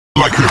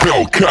like a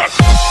Hellcat.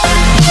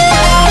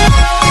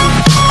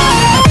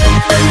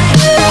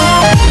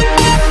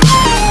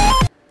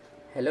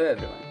 Hello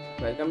everyone,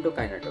 welcome to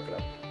Kineto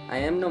Club. I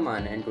am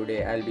Noaman and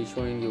today I'll be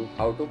showing you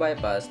how to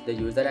bypass the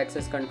user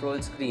access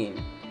control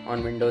screen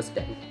on Windows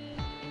 10.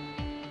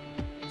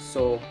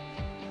 So,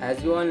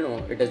 as you all know,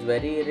 it is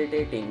very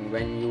irritating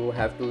when you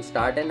have to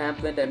start an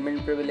app with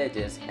admin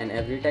privileges and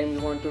every time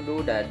you want to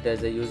do that,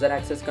 there's a user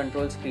access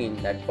control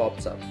screen that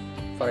pops up.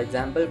 For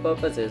example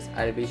purposes,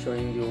 I'll be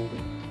showing you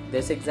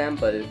this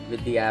example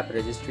with the app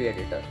Registry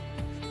Editor.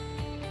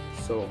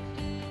 So,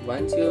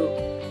 once you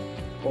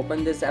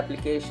open this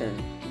application,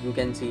 you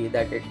can see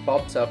that it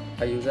pops up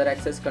a user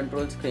access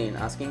control screen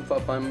asking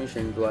for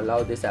permission to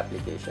allow this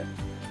application.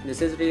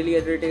 This is really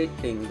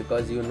irritating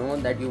because you know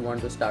that you want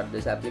to start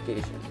this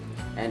application,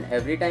 and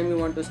every time you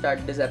want to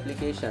start this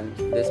application,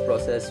 this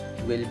process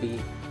will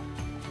be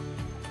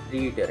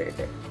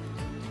reiterated.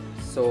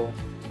 So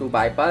to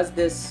bypass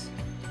this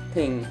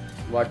thing,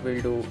 what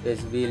we'll do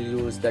is we'll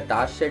use the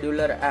task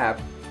scheduler app,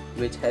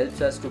 which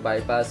helps us to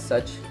bypass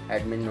such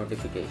admin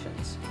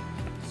notifications.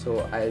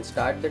 So I'll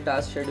start the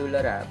task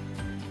scheduler app.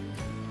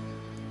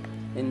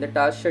 In the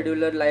task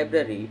scheduler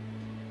library,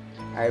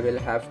 I will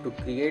have to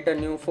create a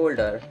new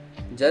folder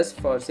just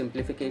for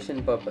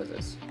simplification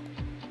purposes.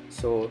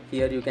 So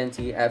here you can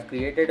see I've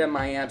created a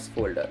My Apps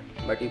folder,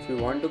 but if you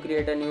want to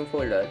create a new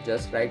folder,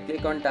 just right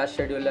click on task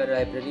scheduler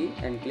library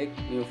and click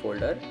new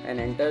folder and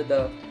enter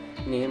the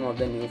name of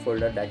the new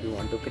folder that you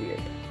want to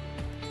create.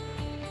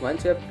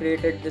 Once you have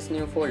created this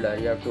new folder,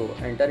 you have to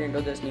enter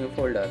into this new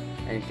folder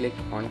and click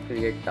on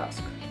create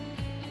task.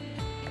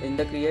 In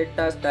the create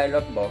task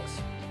dialog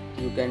box,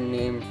 you can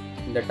name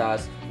the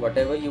task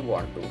whatever you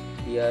want to.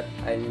 Here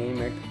I'll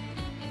name it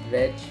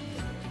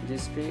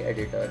Registry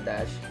Editor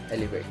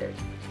 -elevated.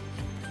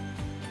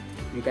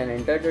 You can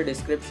enter the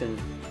description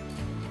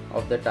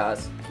of the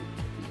task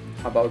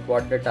about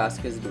what the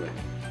task is doing.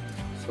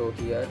 So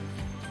here,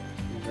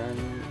 run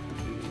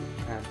the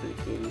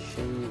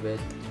application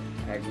with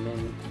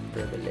admin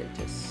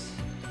privileges.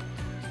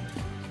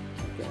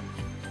 Okay.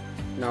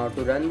 Now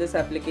to run this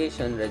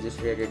application,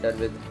 Registry Editor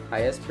with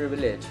highest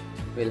privilege,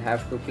 we'll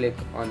have to click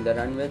on the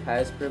run with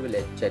highest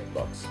privilege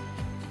checkbox.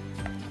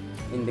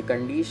 In the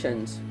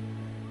conditions,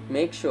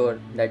 make sure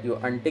that you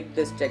untick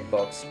this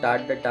checkbox,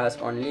 start the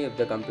task only if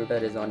the computer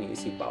is on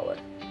AC power.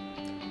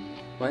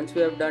 Once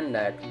we have done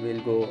that,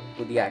 we'll go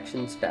to the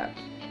Actions tab.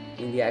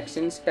 In the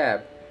Actions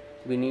tab,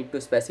 we need to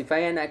specify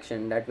an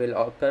action that will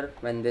occur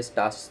when this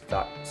task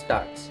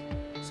starts.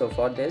 So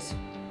for this,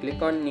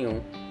 click on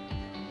New.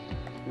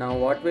 Now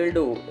what we'll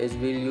do is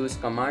we'll use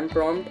command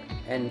prompt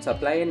and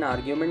supply an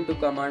argument to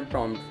command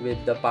prompt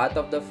with the path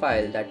of the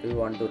file that we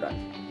want to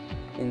run.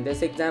 In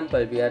this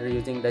example, we are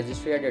using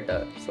Registry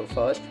Editor. So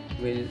first,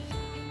 we'll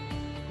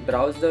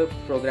browse the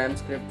program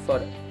script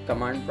for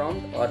command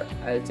prompt, or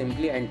I'll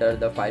simply enter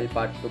the file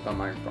path to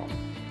command prompt,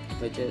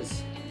 which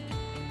is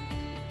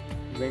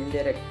win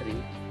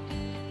directory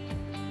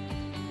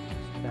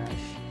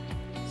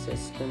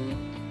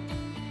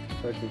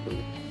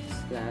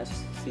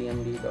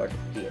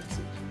 /system32/cmd.exe.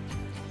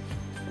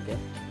 Okay.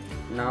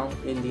 Now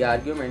in the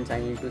arguments, I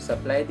need to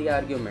supply the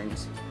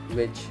arguments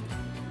which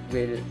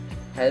will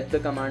help the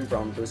command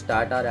prompt to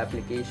start our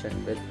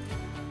application with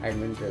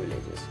admin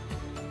privileges.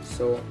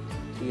 So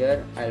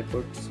here I'll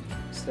put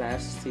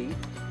 /c,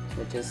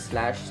 which is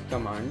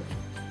 /command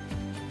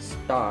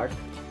start,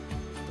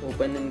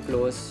 open and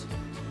close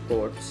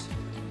quotes,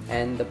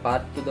 and the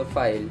path to the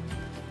file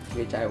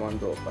which I want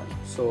to open.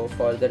 So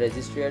for the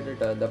Registry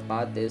Editor, the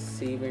path is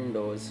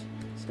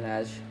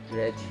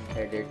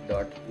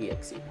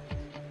cwindows/regedit.exe.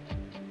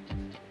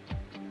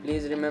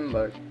 Please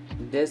remember,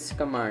 this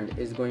command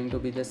is going to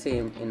be the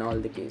same in all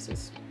the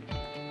cases.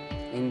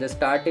 In the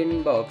start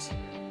inbox,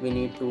 we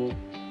need to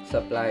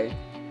supply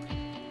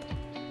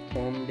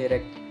home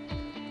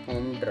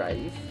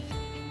drive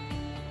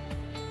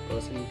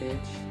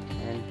percentage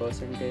and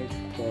percentage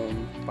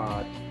home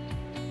path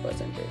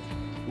percentage.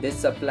 This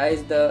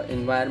supplies the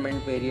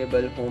environment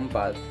variable home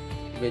path,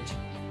 which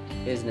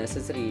is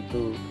necessary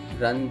to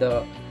run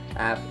the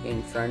app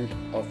in front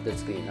of the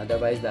screen.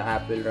 Otherwise the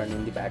app will run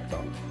in the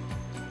background.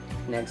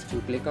 Next,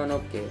 you click on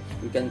OK.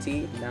 You can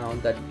see now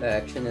that the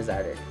action is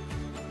added.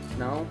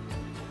 Now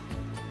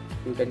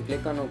you can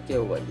click on OK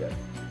over here.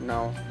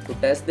 Now to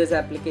test this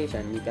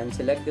application, you can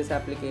select this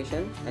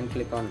application and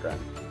click on run.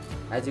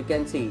 As you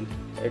can see,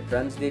 it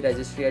runs the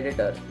Registry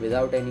Editor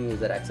without any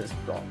user access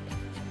prompt.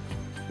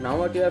 Now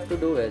what you have to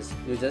do is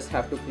you just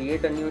have to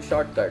create a new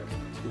shortcut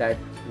that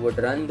would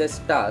run this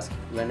task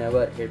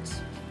whenever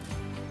it's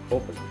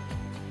open.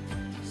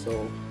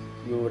 So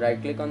you right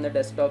click on the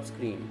desktop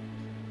screen.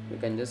 You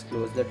can just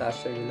close the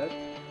task scheduler.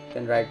 You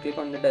can right click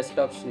on the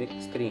desktop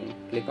screen,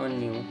 click on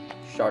new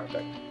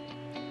shortcut.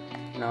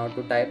 Now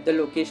to type the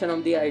location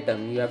of the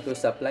item, you have to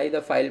supply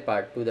the file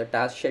path to the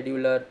task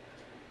scheduler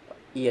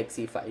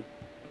exe file,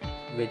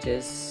 which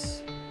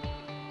is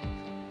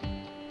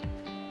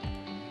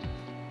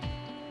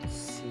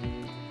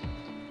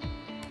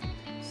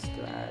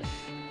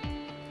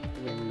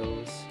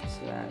c/windows/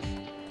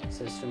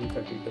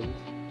 system32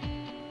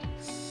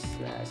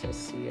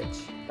 /sch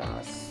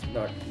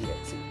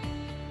task.exe,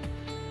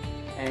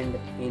 and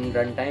in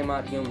runtime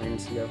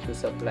arguments you have to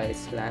supply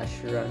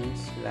 /run/pn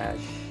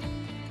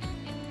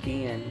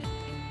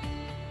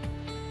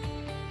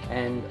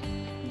and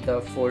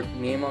the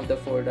name of the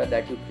folder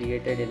that you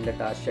created in the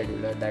task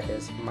scheduler, that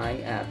is my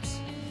apps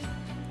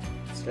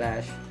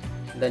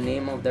 / the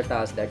name of the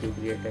task that you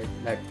created,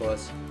 that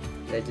was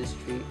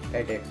registry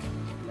edit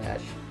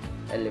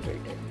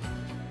 -elevated.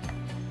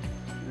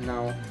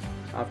 Now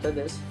after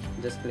this,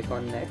 just click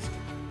on next,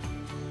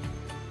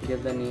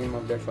 give the name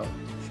of the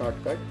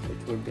shortcut,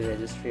 which would be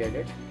registry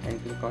edit,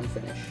 and click on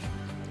finish.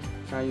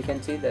 Now you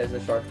can see there is a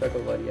shortcut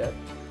over here.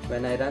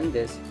 When I run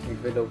this, it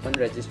will open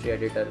registry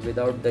editor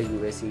without the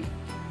UAC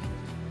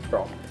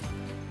prompt.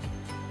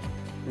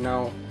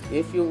 Now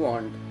if you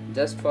want,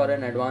 just for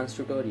an advanced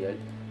tutorial,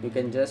 you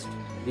can just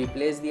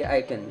replace the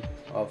icon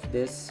of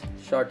this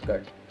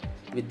shortcut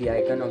with the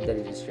icon of the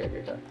registry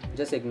editor.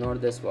 Just ignore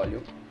this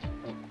warning.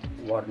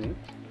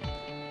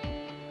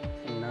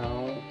 Now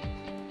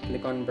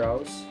click on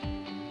browse.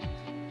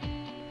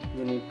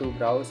 You need to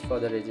browse for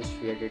the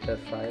registry editor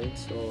file,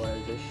 so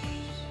I'll just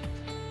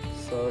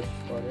search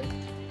for it.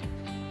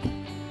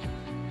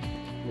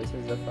 This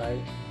is the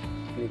file.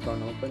 Click on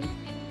open.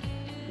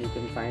 You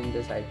can find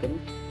this icon.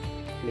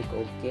 Click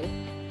OK,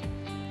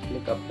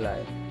 click apply,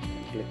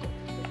 and click OK.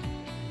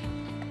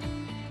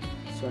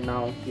 So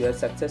now you have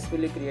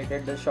successfully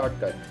created the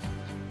shortcut.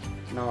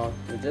 Now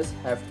you just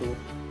have to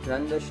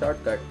run the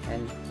shortcut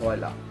and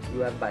voila,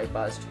 you have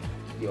bypassed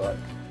your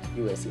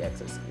UAC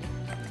access key.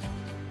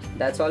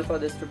 That's all for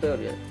this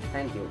tutorial.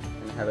 Thank you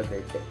and have a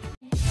great day.